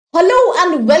Hello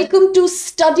and welcome to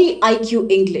StudyIQ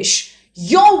English,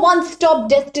 your one-stop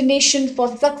destination for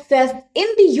success in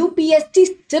the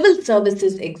UPSC Civil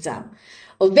Services exam.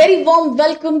 A very warm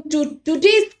welcome to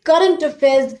today's current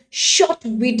affairs short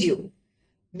video,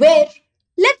 where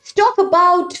let's talk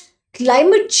about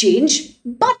climate change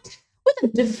but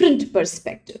with a different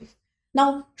perspective.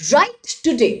 Now, right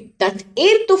today, that's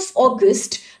 8th of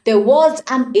August, there was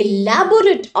an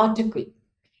elaborate article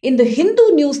in the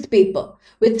Hindu newspaper,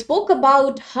 which spoke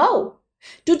about how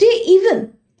today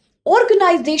even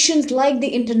organizations like the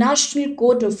International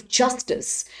Court of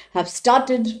Justice have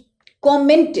started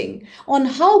commenting on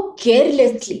how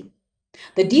carelessly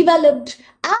the developed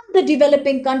and the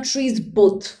developing countries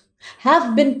both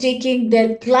have been taking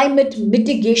their climate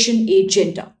mitigation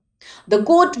agenda. The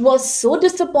court was so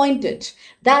disappointed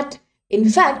that, in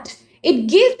fact, it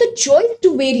gave the choice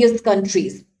to various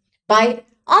countries by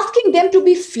asking them to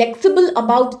be flexible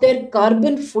about their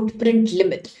carbon footprint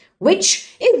limit,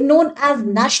 which is known as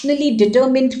nationally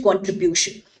determined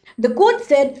contribution. The court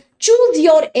said, choose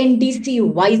your NDC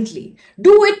wisely.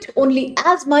 Do it only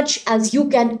as much as you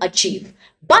can achieve.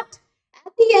 But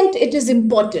at the end, it is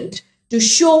important to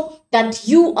show that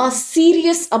you are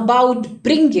serious about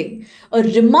bringing a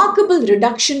remarkable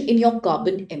reduction in your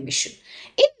carbon emission.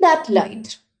 In that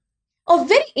light, a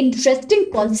very interesting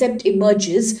concept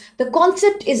emerges. The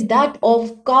concept is that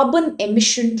of carbon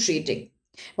emission trading.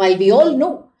 While we all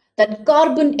know that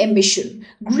carbon emission,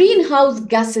 greenhouse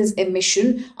gases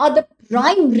emission are the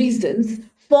prime reasons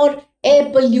for air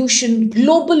pollution,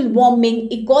 global warming,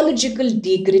 ecological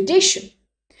degradation.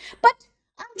 But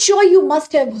I'm sure you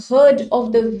must have heard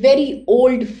of the very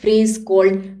old phrase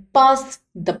called pass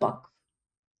the buck,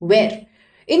 where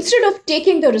instead of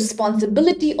taking the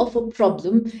responsibility of a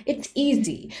problem, it's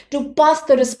easy to pass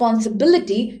the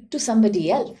responsibility to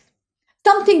somebody else.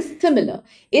 Something similar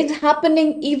is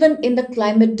happening even in the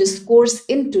climate discourse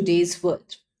in today's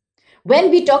world. When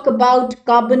we talk about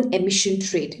carbon emission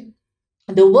trading,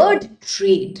 the word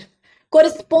trade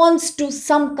corresponds to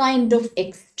some kind of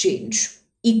exchange,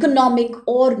 economic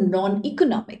or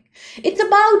non-economic. It's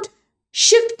about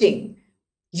shifting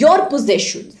your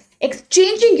possessions,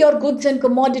 exchanging your goods and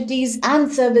commodities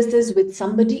and services with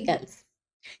somebody else.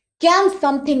 Can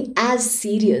something as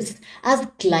serious as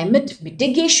climate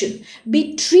mitigation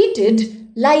be treated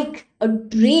like a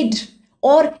trade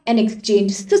or an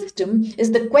exchange system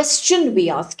is the question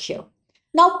we ask here.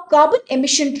 Now, carbon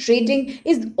emission trading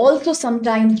is also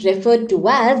sometimes referred to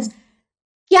as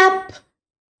cap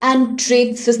and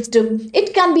trade system.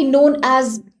 It can be known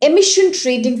as emission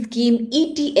trading scheme,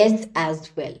 ETS,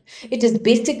 as well. It is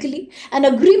basically an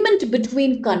agreement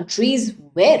between countries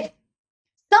where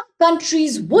some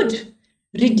countries would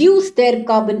reduce their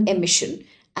carbon emission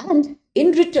and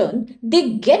in return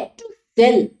they get to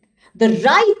sell the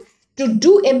rights to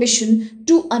do emission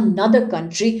to another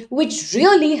country which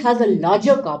really has a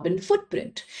larger carbon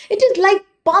footprint. It is like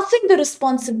passing the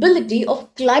responsibility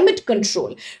of climate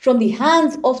control from the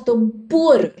hands of the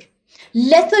poorer,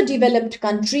 lesser developed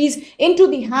countries into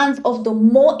the hands of the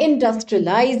more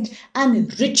industrialized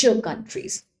and richer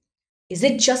countries. Is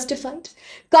it justified?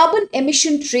 Carbon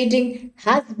emission trading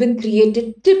has been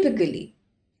created typically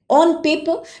on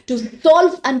paper to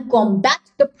solve and combat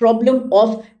the problem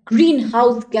of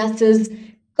greenhouse gases,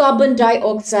 carbon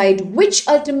dioxide, which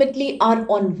ultimately are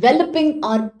enveloping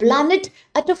our planet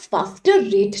at a faster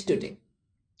rate today.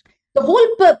 The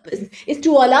whole purpose is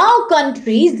to allow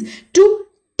countries to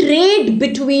trade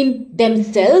between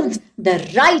themselves the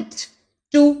right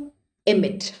to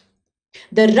emit,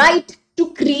 the right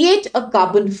to create a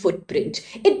carbon footprint.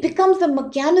 It becomes a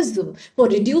mechanism for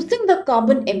reducing the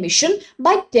carbon emission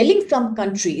by telling some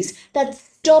countries that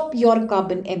stop your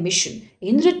carbon emission.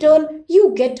 In return,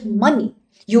 you get money.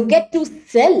 You get to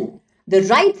sell the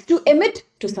rights to emit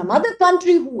to some other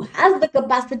country who has the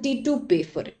capacity to pay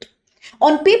for it.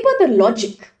 On paper, the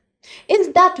logic is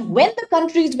that when the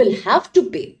countries will have to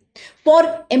pay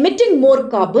for emitting more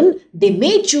carbon, they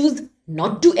may choose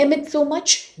not to emit so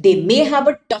much. They may have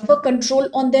a tougher control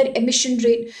on their emission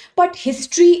rate, but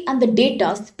history and the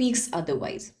data speaks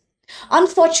otherwise.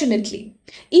 Unfortunately,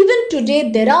 even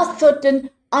today, there are certain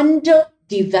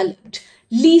underdeveloped,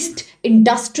 least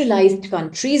industrialized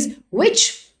countries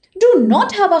which do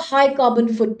not have a high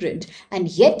carbon footprint, and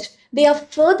yet they are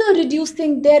further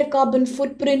reducing their carbon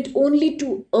footprint only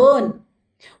to earn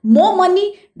more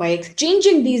money by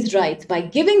exchanging these rights, by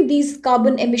giving these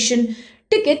carbon emission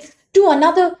tickets to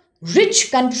another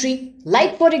rich country,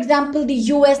 like for example the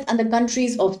US and the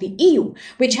countries of the EU,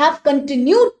 which have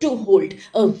continued to hold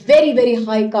a very, very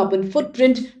high carbon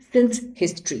footprint since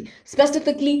history,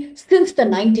 specifically since the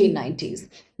 1990s.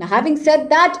 Now, having said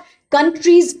that,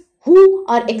 countries who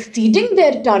are exceeding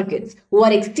their targets, who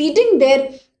are exceeding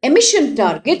their emission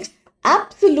targets,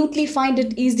 absolutely find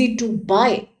it easy to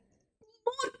buy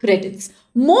more credits,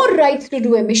 more rights to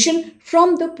do emission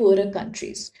from the poorer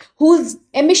countries whose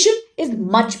emission is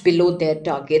much below their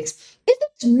targets. Is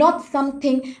it not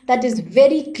something that is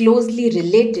very closely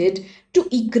related to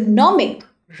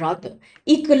rather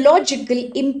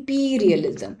ecological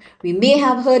imperialism? We may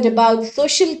have heard about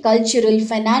social, cultural,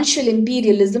 financial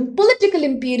imperialism, political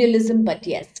imperialism, but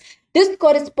yes, this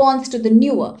corresponds to the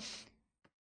newer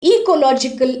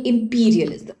ecological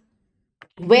imperialism,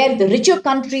 where the richer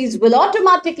countries will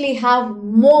automatically have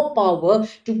more power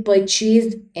to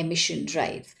purchase emission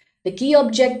rights. The key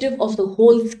objective of the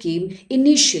whole scheme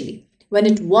initially, when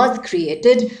it was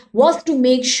created, was to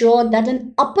make sure that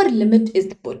an upper limit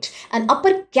is put, an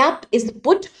upper cap is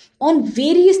put on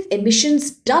various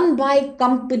emissions done by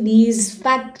companies,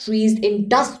 factories,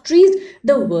 industries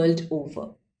the world over,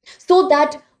 so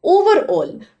that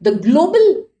overall the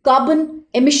global carbon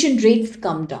emission rates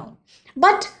come down.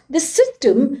 But the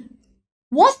system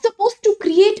was supposed to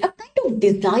create a kind of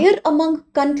desire among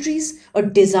countries, a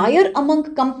desire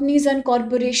among companies and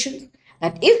corporations,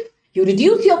 that if you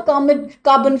reduce your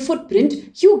carbon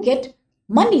footprint, you get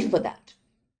money for that.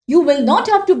 You will not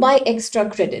have to buy extra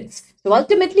credits. So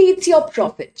ultimately, it's your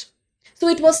profit. So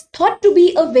it was thought to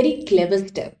be a very clever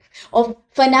step of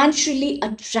financially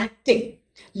attracting,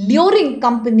 luring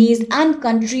companies and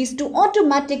countries to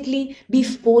automatically be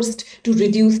forced to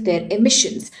reduce their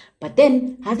emissions. But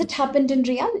then, has it happened in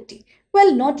reality?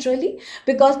 Well, not really,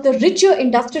 because the richer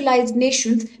industrialized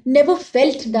nations never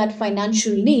felt that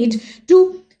financial need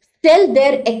to sell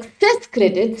their excess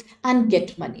credits and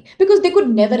get money, because they could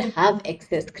never have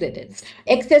excess credits.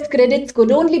 Excess credits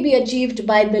could only be achieved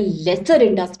by the lesser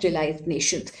industrialized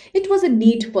nations. It was a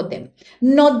need for them,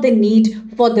 not the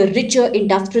need for the richer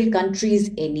industrial countries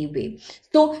anyway.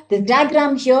 So this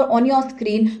diagram here on your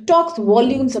screen talks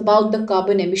volumes about the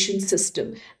carbon emission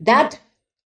system, that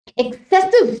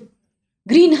excessive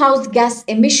greenhouse gas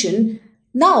emission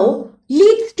now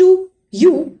leads to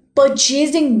you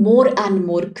purchasing more and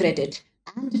more credit.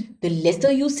 And the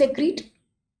lesser you secrete,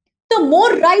 the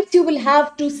more rights you will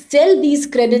have to sell these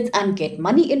credits and get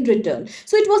money in return.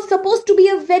 So it was supposed to be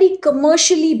a very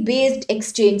commercially based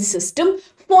exchange system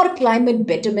for climate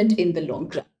betterment in the long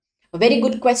run. A very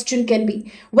good question can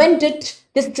be, when did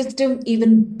this system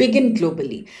even begin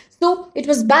globally? So it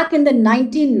was back in the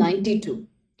 1992,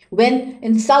 when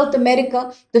in South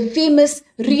America, the famous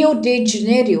Rio de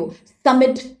Janeiro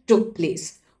summit took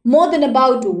place. More than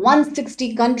about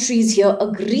 160 countries here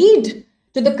agreed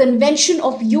to the Convention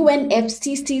of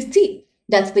UNFCCC,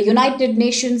 that's the United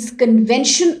Nations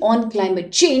Convention on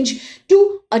Climate Change,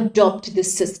 to adopt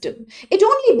this system. It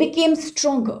only became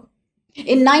stronger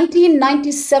in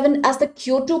 1997 as the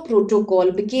Kyoto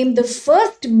Protocol became the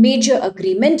first major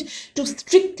agreement to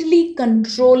strictly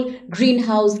control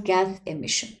greenhouse gas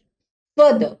emission.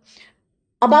 Further,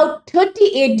 about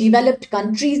 38 developed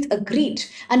countries agreed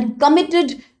and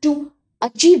committed to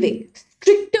achieving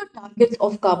stricter targets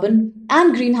of carbon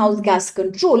and greenhouse gas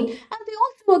control, and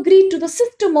they also agreed to the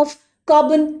system of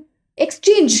carbon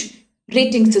exchange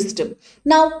rating system.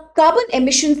 Now, carbon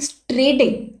emissions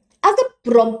trading as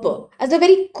a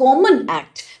very common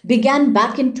act began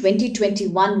back in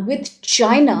 2021 with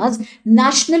China's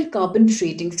National Carbon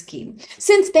Trading Scheme.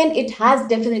 Since then, it has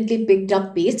definitely picked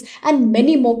up pace and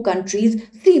many more countries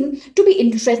seem to be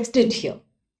interested here.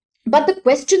 But the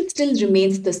question still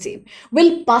remains the same.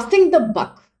 Will passing the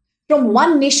buck from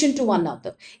one nation to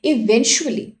another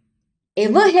eventually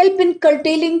ever help in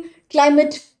curtailing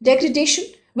climate degradation?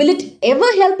 Will it ever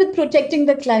help in protecting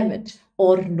the climate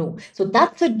or no? So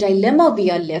that's a dilemma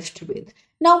we are left with.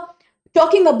 Now,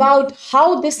 talking about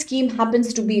how this scheme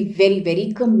happens to be very,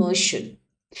 very commercial.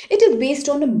 It is based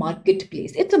on a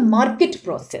marketplace. It's a market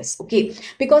process, okay?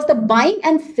 Because the buying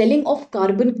and selling of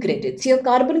carbon credits, here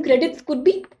carbon credits could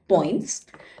be points.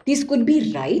 These could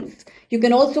be rights. You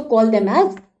can also call them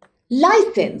as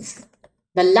license.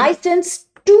 The license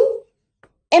to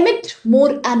emit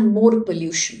more and more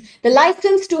pollution. The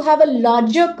license to have a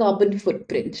larger carbon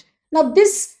footprint. Now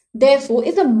this, therefore,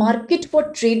 is a market for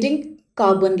trading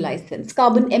carbon license,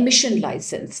 carbon emission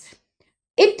license.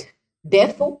 It,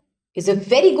 therefore, is a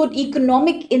very good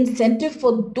economic incentive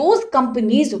for those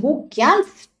companies who can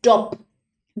stop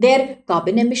their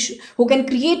carbon emission, who can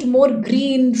create more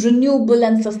green, renewable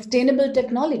and sustainable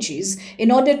technologies in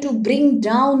order to bring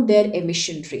down their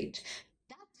emission rate.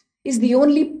 That is the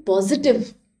only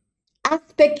positive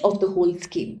aspect of the whole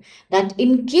scheme, that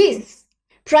in case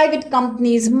private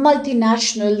companies,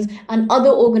 multinationals, and other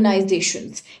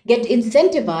organizations get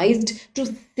incentivized to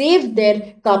save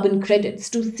their carbon credits,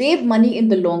 to save money in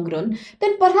the long run,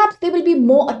 then perhaps they will be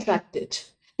more attracted.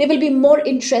 They will be more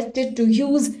interested to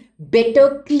use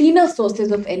better, cleaner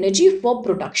sources of energy for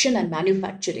production and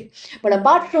manufacturing. But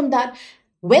apart from that,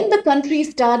 when the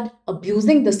countries start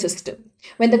abusing the system,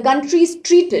 when the countries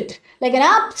treat it like an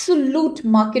absolute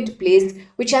marketplace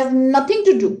which has nothing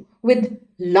to do with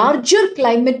larger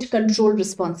climate control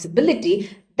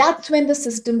responsibility, that's when the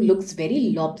system looks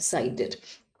very lopsided.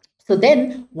 So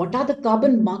then, what are the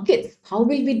carbon markets? How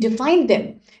will we define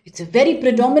them? It's a very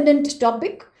predominant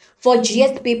topic for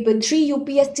GS paper 3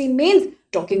 UPSC mains,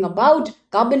 talking about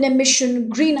carbon emission,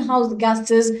 greenhouse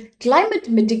gases, climate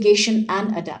mitigation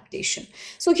and adaptation.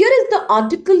 So here is the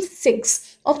Article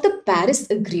 6 of the Paris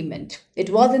Agreement. It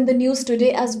was in the news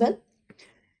today as well.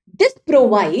 This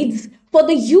provides for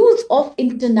the use of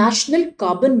international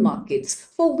carbon markets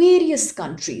for various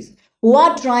countries who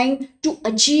are trying to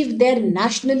achieve their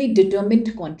nationally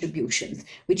determined contributions,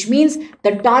 which means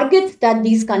the targets that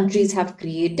these countries have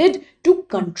created to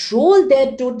control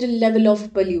their total level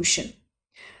of pollution.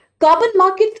 Carbon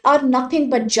markets are nothing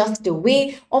but just a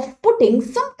way of putting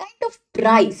some kind of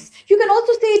price. You can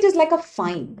also say it is like a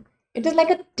fine. It is like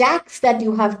a tax that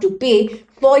you have to pay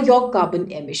for your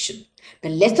carbon emission. The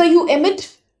lesser you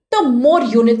emit, the more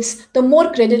units, the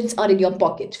more credits are in your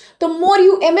pocket. The more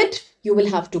you emit, you will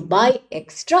have to buy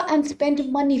extra and spend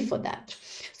money for that.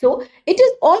 So it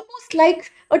is almost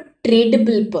like a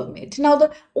tradable permit. Now,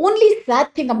 the only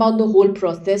sad thing about the whole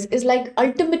process is like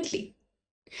ultimately,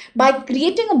 by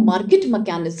creating a market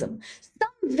mechanism,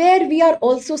 somewhere we are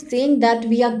also saying that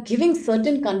we are giving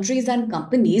certain countries and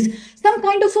companies some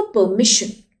kind of a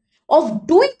permission of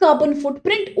doing carbon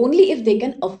footprint only if they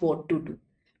can afford to do.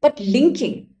 But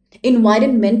linking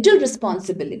environmental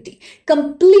responsibility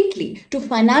completely to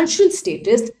financial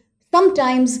status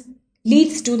sometimes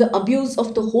leads to the abuse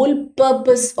of the whole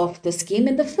purpose of the scheme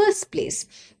in the first place.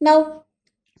 Now,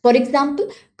 for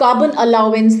example, carbon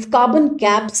allowance, carbon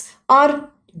caps are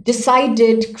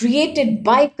decided, created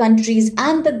by countries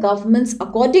and the governments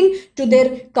according to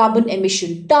their carbon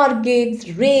emission targets,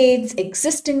 rates,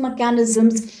 existing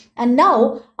mechanisms. And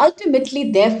now,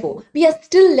 ultimately, therefore, we are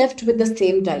still left with the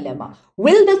same dilemma.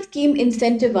 Will the scheme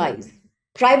incentivize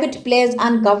private players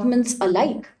and governments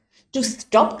alike to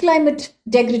stop climate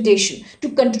degradation, to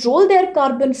control their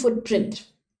carbon footprint?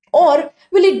 Or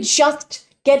will it just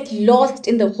get lost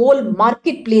in the whole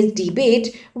marketplace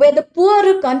debate where the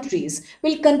poorer countries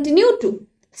will continue to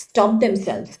stop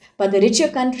themselves, but the richer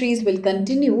countries will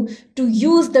continue to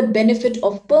use the benefit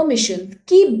of permissions,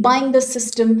 keep buying the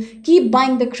system, keep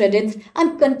buying the credits,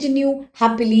 and continue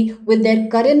happily with their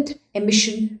current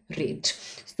emission rate?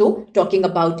 So, talking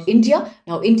about India,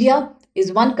 now India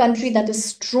is one country that is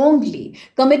strongly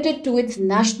committed to its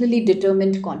nationally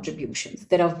determined contributions.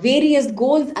 There are various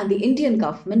goals, and the Indian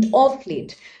government of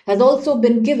late has also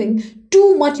been giving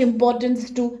too much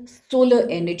importance to solar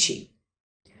energy.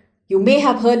 You may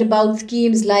have heard about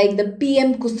schemes like the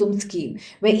PM Kusum scheme,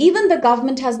 where even the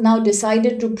government has now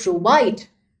decided to provide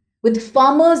with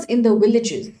farmers in the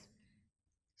villages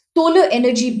solar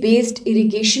energy based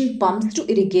irrigation pumps to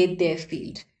irrigate their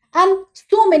field. And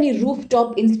so many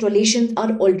rooftop installations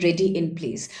are already in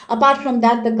place. Apart from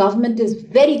that, the government is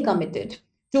very committed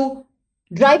to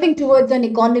driving towards an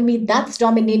economy that's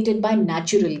dominated by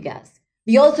natural gas.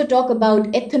 We also talk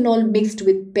about ethanol mixed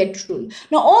with petrol.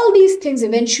 Now, all these things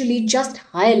eventually just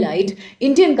highlight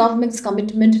Indian government's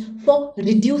commitment for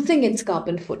reducing its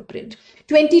carbon footprint.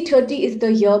 2030 is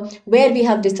the year where we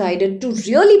have decided to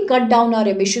really cut down our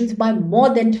emissions by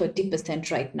more than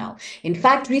 30% right now. In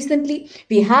fact, recently,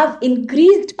 we have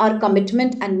increased our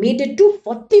commitment and made it to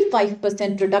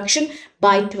 45% reduction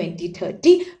by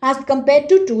 2030 as compared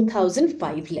to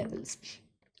 2005 levels.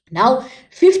 Now,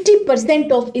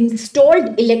 50% of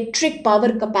installed electric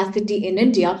power capacity in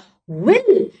India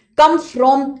will come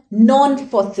from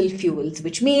non-fossil fuels,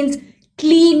 which means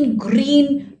clean,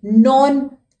 green,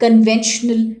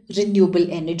 non-conventional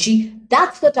renewable energy.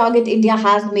 That's the target India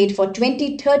has made for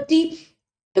 2030.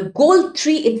 The goal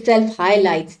 3 itself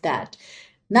highlights that.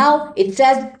 Now, it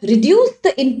says reduce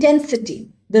the intensity,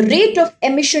 the rate of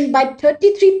emission by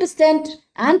 33%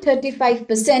 and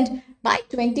 35% by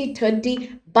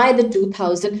 2030 by the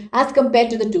 2000 as compared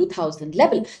to the 2000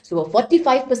 level. So a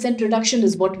 45% reduction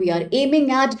is what we are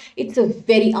aiming at. It's a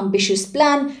very ambitious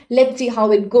plan. Let's see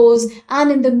how it goes.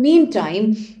 And in the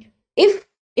meantime, if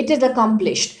it is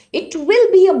accomplished, it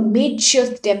will be a major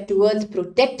step towards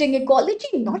protecting ecology,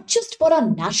 not just for our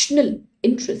national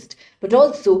interest, but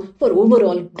also for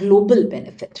overall global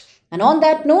benefit. And on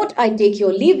that note, I take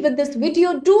your leave with this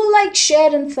video. Do like,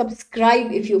 share and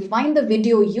subscribe if you find the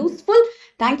video useful.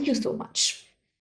 Thank you so much.